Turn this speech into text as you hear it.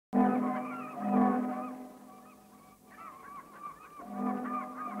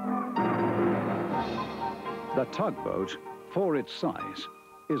The tugboat, for its size,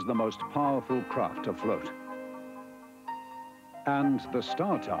 is the most powerful craft afloat. And the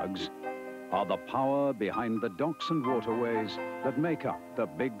Starr tugs are the power behind the docks and waterways that make up the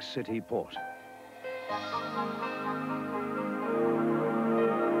big city port.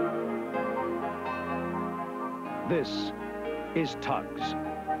 This is TUGS.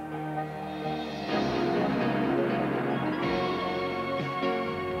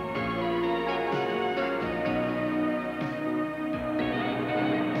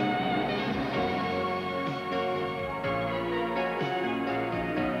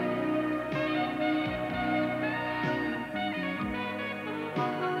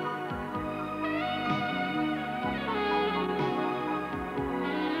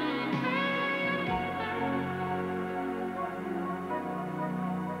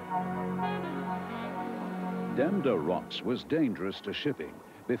 Demder Rocks was dangerous to shipping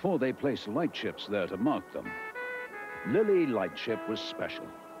before they placed lightships there to mark them. Lillie Lightship was special.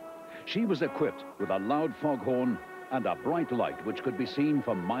 She was equipped with a loud foghorn and a bright light which could be seen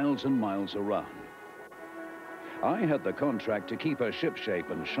for miles and miles around. I had the contract to keep her shipshape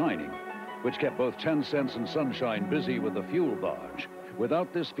and shining, which kept both 10 Cents and Sunshine busy with the fuel barge.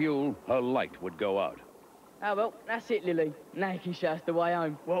 Without this fuel, her light would go out. Oh, well, that's it, Lillie. Now you can show us the way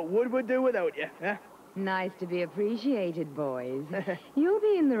home. What would we do without you, huh? Nice to be appreciated, boys. You'll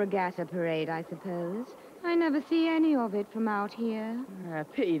be in the regatta parade, I suppose. I never see any of it from out here.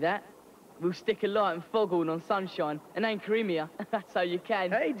 Pity that. We'll stick a light and foghorn on Sunshine and anchor him here. That's how you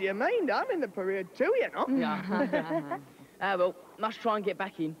can. Hey, do you mind? I'm in the parade too, you know. Yeah. Well, must try and get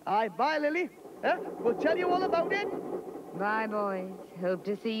back in. Aye, bye, Lillie. We'll tell you all about it. Bye, boys. Hope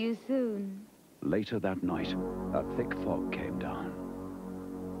to see you soon. Later that night, a thick fog came down.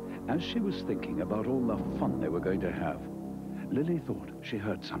 As she was thinking about all the fun they were going to have, Lillie thought she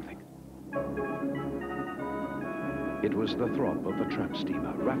heard something. It was the throb of the tramp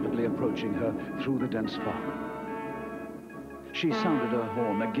steamer rapidly approaching her through the dense fog. She sounded her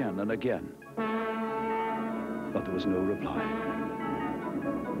horn again and again, but there was no reply.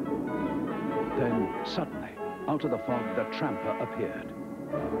 Then, suddenly, out of the fog, the tramper appeared.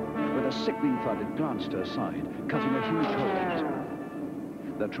 With a sickening thud, it glanced her side, cutting a huge hole in it.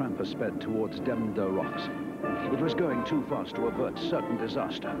 The tramper sped towards Demder Rocks. It was going too fast to avert certain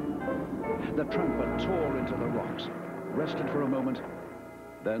disaster. The tramper tore into the rocks, rested for a moment,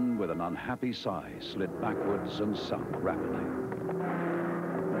 then with an unhappy sigh slid backwards and sunk rapidly.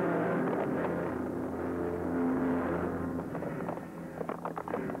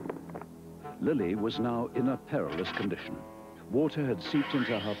 Lillie was now in a perilous condition. Water had seeped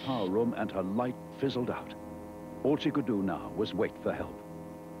into her power room and her light fizzled out. All she could do now was wait for help.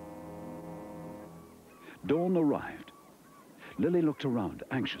 Dawn arrived. Lillie looked around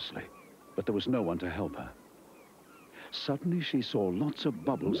anxiously, but there was no one to help her. Suddenly she saw lots of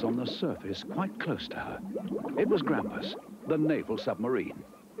bubbles on the surface quite close to her. It was Grampus, the naval submarine.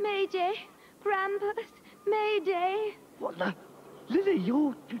 Mayday! Grampus! Mayday! What the? Lillie,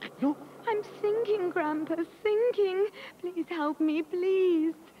 you're... I'm sinking, Grampus, sinking. Please help me,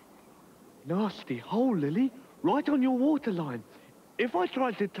 please. Nasty hole, Lillie. Right on your waterline. If I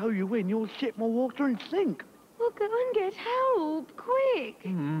tried to tow you in, you'll ship more water and sink. Well, go and get help, quick.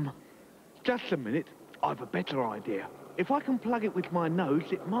 Just a minute. I've a better idea. If I can plug it with my nose,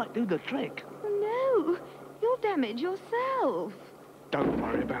 it might do the trick. No, you'll damage yourself. Don't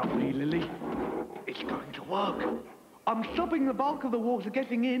worry about me, Lillie. It's going to work. I'm stopping the bulk of the water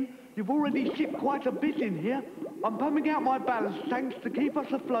getting in. You've already shipped quite a bit in here. I'm pumping out my ballast tanks to keep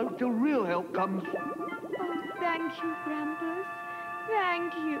us afloat till real help comes. Oh, thank you, Grampus.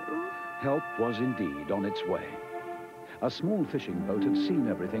 Thank you. Help was indeed on its way. A small fishing boat had seen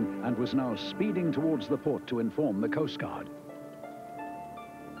everything and was now speeding towards the port to inform the Coast Guard.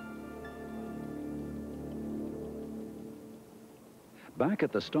 Back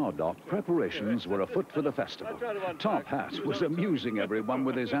at the Starr dock, preparations were afoot for the festival. Top Hat was amusing everyone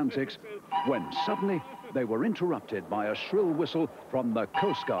with his antics when suddenly they were interrupted by a shrill whistle from the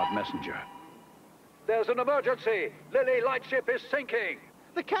Coast Guard messenger. There's an emergency! Lillie Lightship is sinking!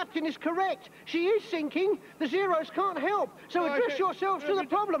 The captain is correct. She is sinking. The Zeros can't help. So address yourselves to the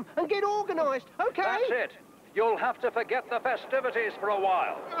problem and get organised, OK? That's it. You'll have to forget the festivities for a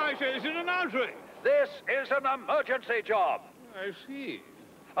while. I say it's an announcement. This is an emergency job. I see.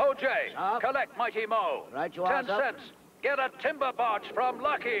 OJ, Up. collect Mighty Mo. Right you are, 10 sir. cents. Get a timber barge from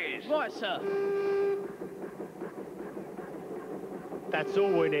Lucky's. Right, sir. That's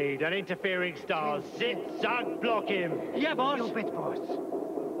all we need. An interfering Starr. Sit, Zug, block him. Yeah, boss. Your bit, boss.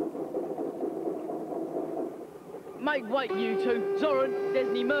 Make way, you two. Zoran, there's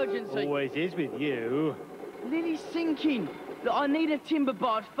an emergency. Always is with you. Lily's sinking. Look, I need a timber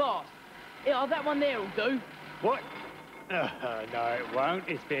barge fast. Yeah, that one there will do. What? No, it won't.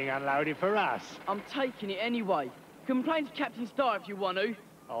 It's being unloaded for us. I'm taking it anyway. Complain to Captain Starr if you want to.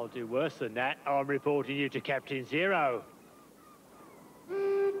 I'll do worse than that. I'm reporting you to Captain Zero.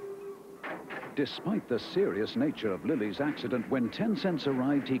 Despite the serious nature of Lily's accident, when 10 cents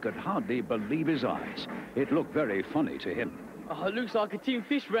arrived, he could hardly believe his eyes. It looked very funny to him. Oh, it looks like a tin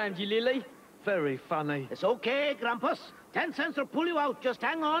fish round you, Lily. Very funny. It's okay, Grampus. 10 cents will pull you out. Just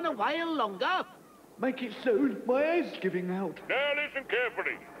hang on a while longer. Make it soon. My hair's giving out. Now listen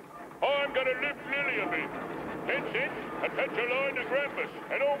carefully. I'm going to lift Lily a bit. 10 cents, attach a line to Grampus,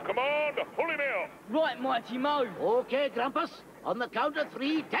 and on command, pull him out. Right, Mighty Mo. Okay, Grampus. On the count of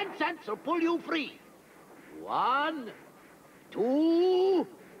 3, 10 cents will pull you free. 1, 2,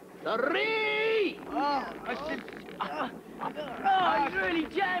 3. Oh, he's really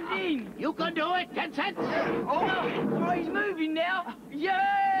jammed in. You can do it, 10 cents. Oh, he's moving now.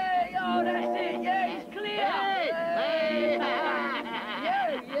 Yay! Oh, that's it. Yeah, he's clear. Hey!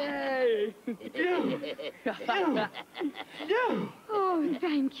 Yay! Oh,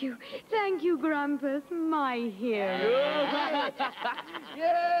 thank you. Thank you, Grumpus, my hero.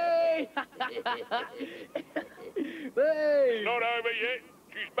 Yay! Hey! Not over yet.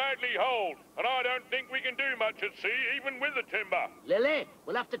 She's badly holed, and I don't think we can do much at sea, even with the timber. Lily,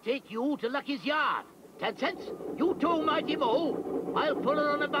 we'll have to take you to Lucky's yard. 10 cents. You too, Mighty Mo. I'll pull her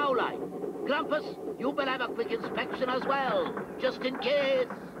on a bowline. Grampus, you better have a quick inspection as well, just in case.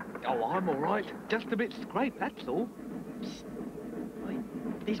 Oh, I'm all right. Just a bit scraped, that's all.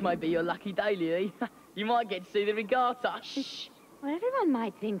 This might be your lucky day, Lily. You might get to see the regatta. Shh. Well, everyone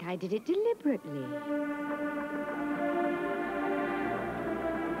might think I did it deliberately.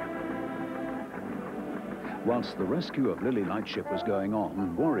 Whilst the rescue of Lillie Lightship was going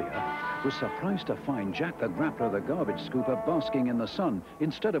on, Warrior was surprised to find Jack the Grappler, the garbage scooper, basking in the sun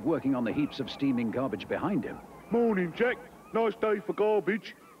instead of working on the heaps of steaming garbage behind him. Morning, Jack. Nice day for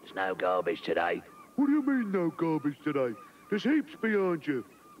garbage. There's no garbage today. What do you mean, no garbage today? There's heaps behind you.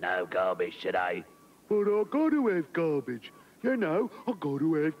 No garbage today. But I got to have garbage. You know, I got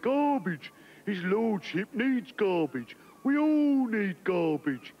to have garbage. His lordship needs garbage. We all need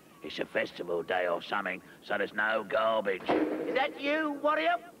garbage. It's a festival day or something, so there's no garbage. Is that you,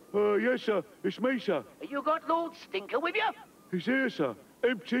 Warrior? Yes, sir. It's me, sir. You got Lord Stinker with you? He's here, sir.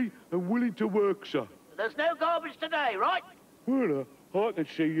 Empty and willing to work, sir. There's no garbage today, right? Well, I can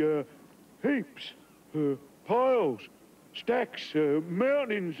see, heaps, piles, stacks,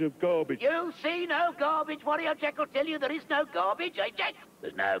 mountains of garbage. You see no garbage, Warrior. Jack will tell you there is no garbage, eh, Jack?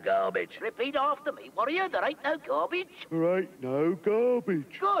 There's no garbage. Repeat after me, Warrior. There ain't no garbage. There ain't no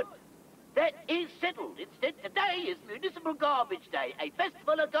garbage. Good. That is settled. Instead, today is Municipal Garbage Day, a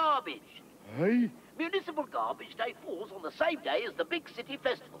festival of garbage. Hey? Municipal Garbage Day falls on the same day as the big city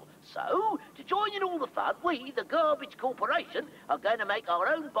festival. So, to join in all the fun, we, the Garbage Corporation, are going to make our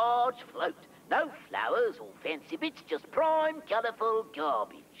own barge float. No flowers or fancy bits, just prime, colourful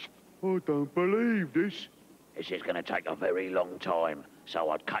garbage. I don't believe this. This is going to take a very long time, so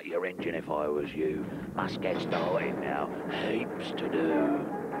I'd cut your engine if I was you. Must get started now. Heaps to do.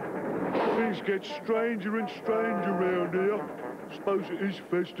 Things get stranger and stranger round here. Suppose it is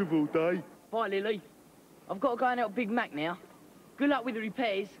festival day. Bye, Lily. I've got to go and help Big Mac now. Good luck with the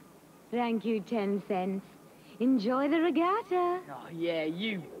repairs. Thank you, 10 cents. Enjoy the regatta. Oh, yeah,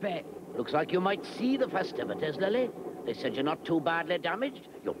 you bet. Looks like you might see the festivities, Lily. They said you're not too badly damaged.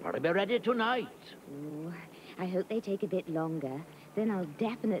 You'll probably be ready tonight. Ooh, I hope they take a bit longer. Then I'll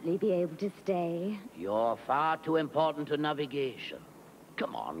definitely be able to stay. You're far too important to navigation.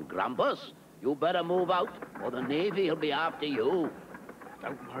 Come on, Grampus. You better move out, or the Navy will be after you.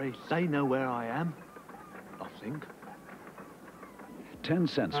 Don't worry, they know where I am. I think. 10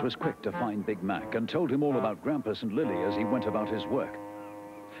 cents was quick to find Big Mac and told him all about Grampus and Lily as he went about his work.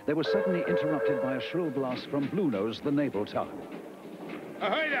 They were suddenly interrupted by a shrill blast from Bluenose, the naval tug.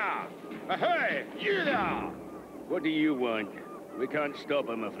 Ahoy there! Ahoy! You there! What do you want? We can't stop,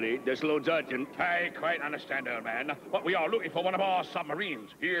 I'm afraid. This load's urgent. I quite understand, old man. But we are looking for one of our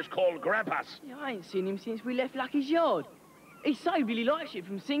submarines. He is called Grampus. Yeah, I ain't seen him since we left Lucky's yard. He saved Lillie Lightship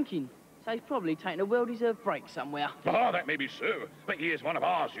from sinking, so he's probably taken a well-deserved break somewhere. Oh, that may be so. But he is one of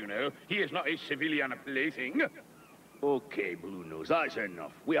ours, you know. He is not a civilian plaything. Okay, Blue Nose, that's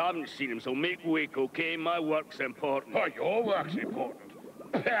enough. We haven't seen him, so make wake, okay? My work's important. Oh, your work's important.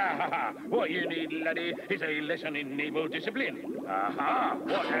 What you need, laddie, is a lesson in naval discipline. Aha!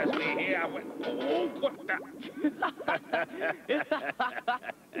 What has me here? Oh, what the...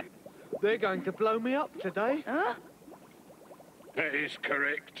 They're going to blow me up today. Huh? That is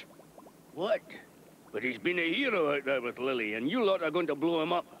correct. What? But he's been a hero out there with Lillie, and you lot are going to blow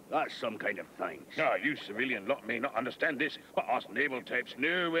him up. That's some kind of thanks. No, you civilian lot may not understand this, but us naval types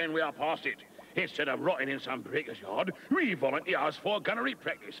know when we are past it. Instead of rotting in some breaker's yard, we volunteers for gunnery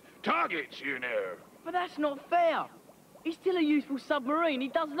practice. Targets, you know. But that's not fair. He's still a useful submarine. He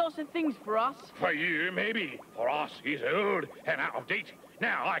does lots of things for us. For you, maybe. For us, he's old and out of date.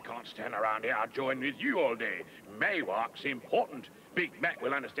 Now, I can't stand around here joining with you all day. My work's important. Big Mac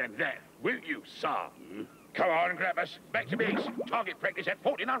will understand that, won't you, sir? Come on, grab us. Back to base. Target practice at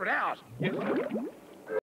 1400 hours. Yes, sir.